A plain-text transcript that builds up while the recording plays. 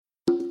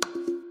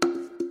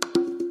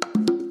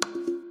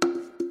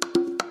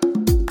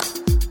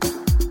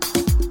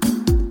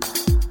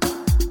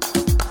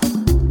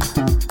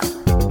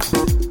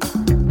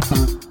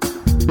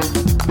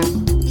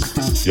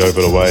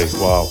Yeovil away.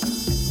 Wow,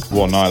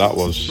 what a night that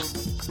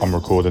was. I'm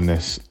recording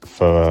this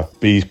for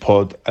Bees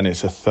Pod and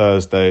it's a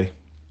Thursday,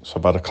 so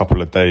I've had a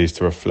couple of days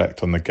to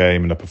reflect on the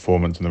game and the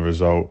performance and the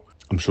result.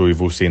 I'm sure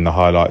you've all seen the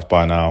highlights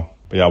by now.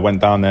 But yeah, I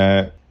went down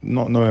there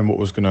not knowing what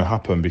was going to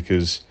happen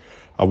because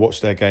I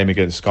watched their game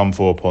against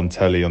Scunthorpe on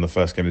telly on the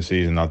first game of the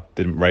season. I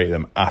didn't rate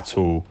them at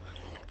all.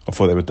 I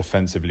thought they were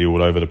defensively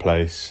all over the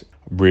place.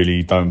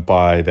 Really don't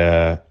buy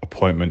their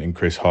appointment in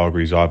Chris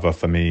Hargreaves either.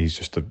 For me, he's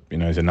just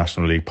he's a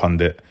National League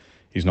pundit.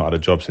 He's not had a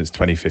job since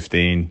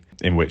 2015,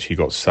 in which he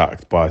got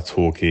sacked by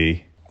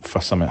Torquay for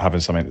having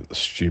something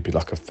stupid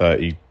like a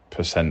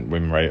 30%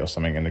 win rate or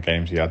something in the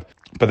games he had.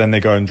 But then they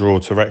go and draw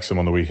to Wrexham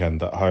on the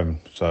weekend at home.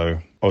 So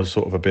I was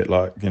sort of a bit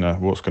like,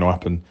 what's going to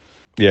happen?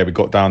 Yeah, we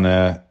got down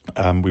there.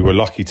 We were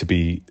lucky to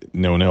be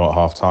 0-0 at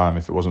half time.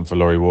 If it wasn't for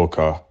Laurie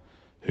Walker,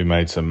 who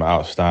made some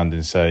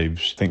outstanding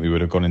saves, I think we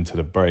would have gone into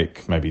the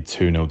break maybe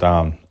 2-0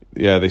 down.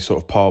 Yeah, they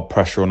sort of piled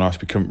pressure on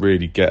us. We couldn't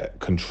really get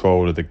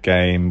control of the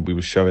game. We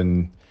were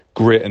showing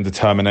grit and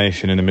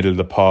determination in the middle of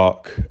the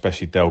park,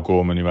 especially Dale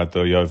Gorman, who had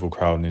the Yeovil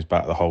crowd on his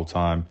back the whole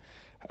time.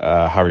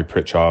 Harry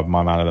Pritchard,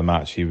 my man of the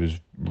match, he was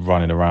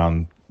running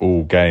around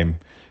all game.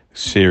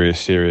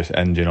 Serious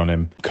engine on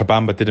him.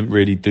 Kabamba didn't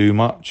really do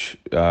much.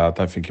 I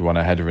don't think he won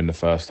a header in the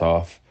first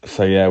half.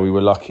 So yeah, we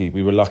were lucky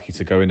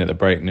to go in at the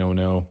break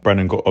 0-0.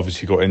 Brennan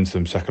obviously got into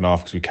them second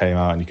half because we came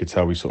out and you could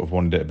tell we sort of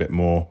wanted it a bit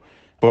more.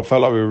 But I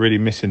felt like we were really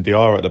missing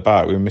Diarra at the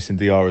back. We were missing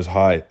Diarra's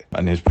height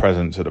and his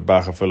presence at the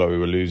back. I feel like we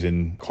were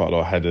losing quite a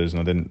lot of headers,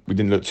 and we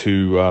didn't look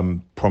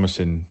too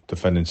promising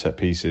defending set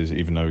pieces,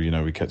 even though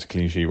we kept a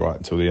clean sheet right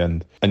until the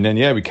end. And then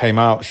we came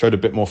out, showed a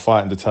bit more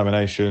fight and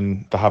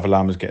determination. De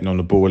Havilland was getting on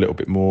the ball a little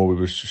bit more. We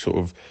were sort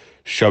of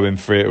showing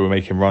for it. We were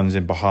making runs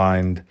in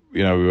behind.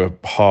 We were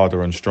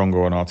harder and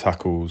stronger on our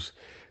tackles.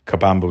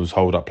 Kabamba's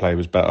hold-up play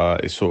was better.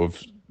 It sort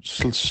of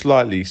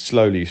slowly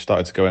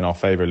started to go in our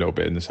favour a little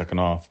bit in the second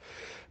half.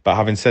 But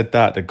having said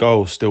that, the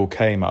goal still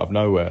came out of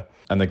nowhere.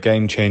 And the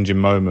game-changing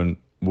moment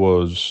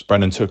was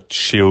Brennan took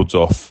Shields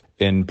off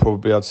in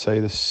probably, I'd say,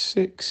 the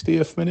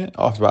 60th minute,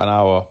 after about an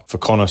hour, for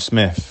Connor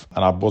Smith.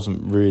 And I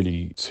wasn't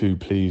really too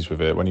pleased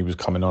with it. When he was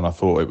coming on, I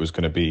thought it was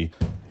going to be,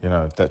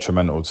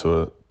 detrimental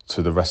to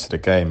the rest of the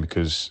game,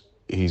 because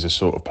he's a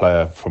sort of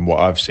player, from what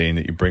I've seen,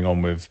 that you bring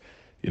on with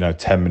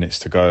 10 minutes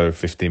to go,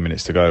 15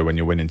 minutes to go when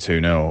you're winning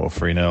 2-0 or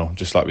 3-0,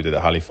 just like we did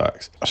at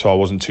Halifax. So I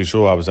wasn't too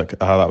sure how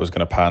that was going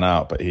to pan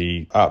out, but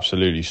he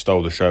absolutely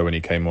stole the show when he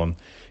came on.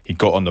 He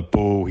got on the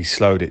ball, he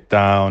slowed it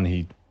down,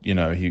 he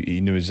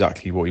knew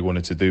exactly what he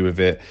wanted to do with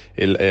it.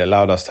 It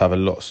allowed us to have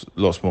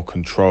lots more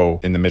control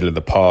in the middle of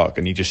the park,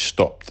 and he just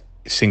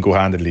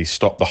single-handedly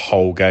stopped the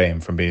whole game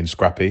from being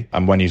scrappy.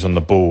 And when he's on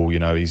the ball,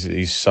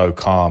 he's so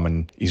calm,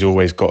 and he's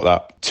always got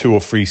that 2 or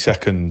 3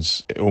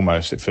 seconds,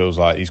 it feels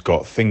like he's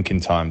got thinking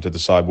time to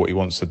decide what he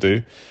wants to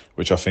do,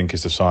 which I think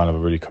is the sign of a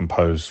really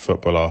composed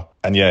footballer.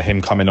 And yeah,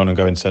 him coming on and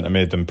going centre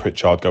mid and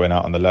Pritchard going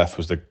out on the left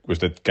was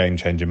the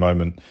game-changing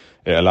moment.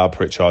 It allowed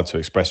Pritchard to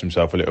express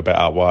himself a little bit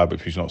out wide,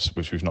 which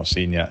we've not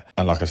seen yet.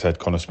 And like I said,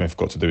 Connor Smith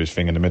got to do his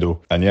thing in the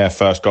middle. And yeah,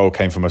 first goal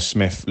came from a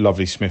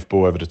lovely Smith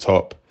ball over the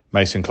top.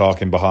 Mason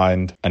Clark in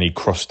behind, and he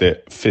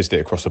fizzed it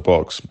across the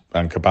box,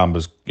 and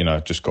Kabamba's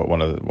just got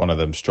one of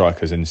them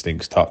strikers'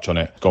 instincts touch on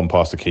it, gone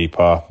past the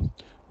keeper.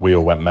 We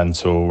all went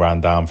mental, ran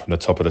down from the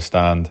top of the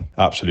stand.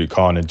 Absolute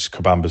carnage.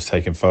 Kabamba's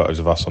taking photos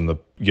of us on the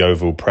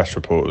Yeovil press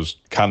reporters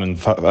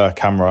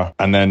camera.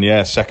 And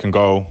then second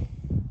goal,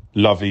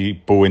 lovely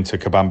ball into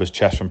Kabamba's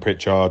chest from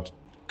Pritchard.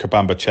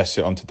 Kabamba chests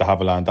it onto De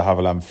Havilland. De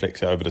Havilland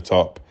flicks it over the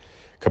top.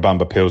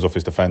 Kabamba peels off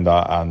his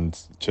defender and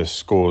just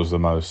scores the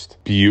most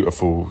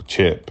beautiful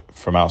chip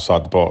from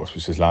outside the box,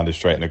 which has landed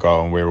straight in the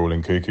goal, and we're all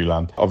in cuckoo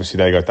land. Obviously,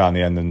 they go down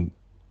the end and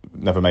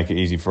never make it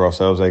easy for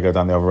ourselves. They go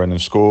down the other end and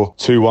score.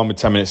 2-1 with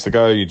 10 minutes to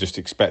go. You're just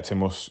expecting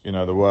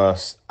the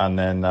worst. And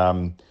then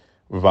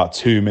with about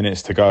 2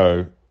 minutes to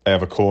go, they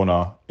have a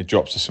corner. It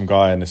drops to some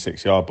guy in the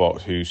 6-yard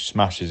box who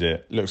smashes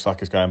it. Looks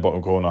like it's going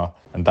bottom corner.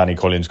 And Danny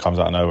Collins comes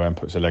out of nowhere and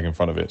puts a leg in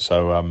front of it.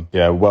 So,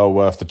 well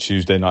worth the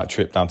Tuesday night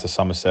trip down to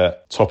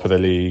Somerset. Top of the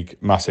league.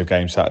 Massive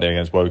game Saturday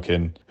against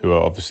Woking, who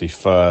are obviously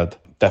third.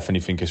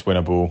 Definitely think it's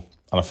winnable.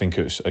 And I think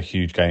it's a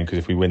huge game, because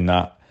if we win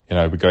that,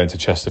 we go into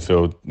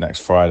Chesterfield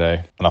next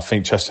Friday. And I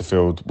think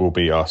Chesterfield will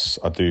beat us.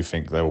 I do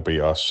think they will beat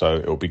us. So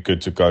it'll be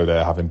good to go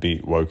there having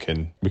beat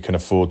Woking. We can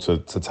afford to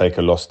take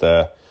a loss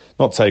there.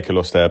 Not take a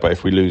loss there, but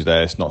if we lose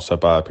there, it's not so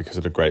bad because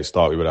of the great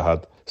start we would have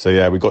had. So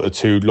yeah, we got the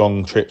 2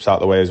 long trips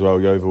out the way as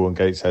well, Yeovil and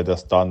Gateshead.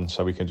 That's done,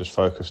 so we can just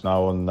focus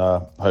now on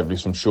hopefully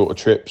some shorter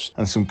trips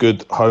and some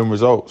good home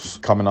results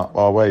coming up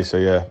our way. So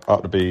yeah,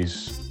 up the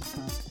Bees,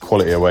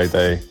 quality away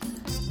day.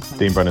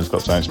 Dean Brennan's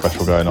got something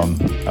special going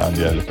on, and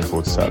yeah, looking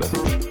forward to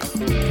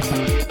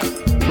Saturday.